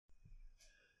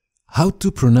How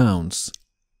to pronounce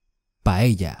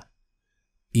paella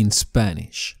in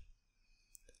Spanish?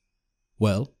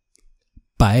 Well,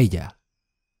 paella.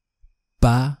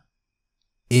 Pa-e-ya.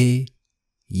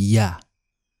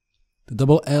 The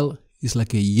double L is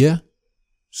like a y.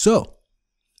 So,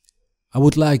 I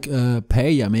would like a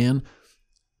paella, man.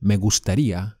 Me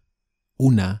gustaría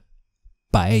una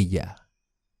paella,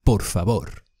 por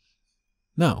favor.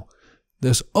 Now,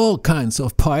 there's all kinds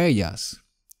of paellas.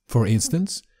 For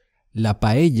instance, la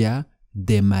paella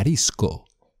de marisco,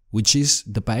 which is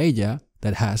the paella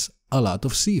that has a lot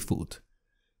of seafood.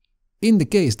 In the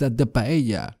case that the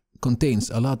paella contains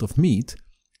a lot of meat,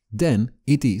 then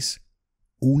it is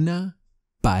una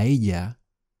paella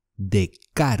de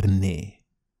carne.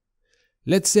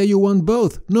 Let's say you want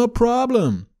both, no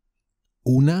problem.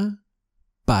 Una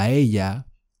paella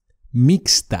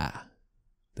mixta,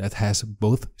 that has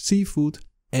both seafood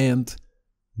and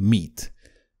meat.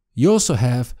 You also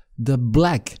have the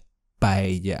black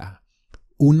paella,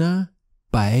 una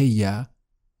paella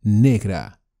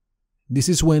negra. This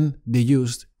is when they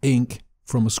used ink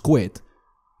from a squid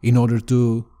in order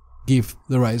to give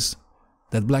the rice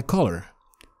that black color.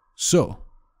 So,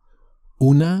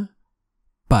 una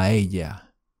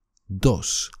paella,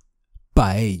 dos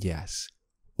paellas,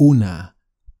 una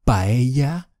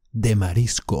paella de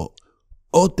marisco,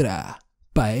 otra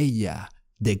paella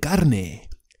de carne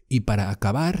y para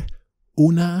acabar,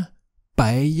 una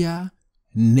paella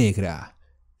negra.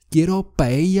 Quiero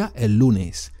paella el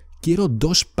lunes, quiero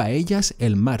dos paellas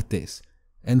el martes,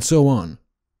 and so on.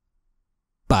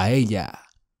 Paella.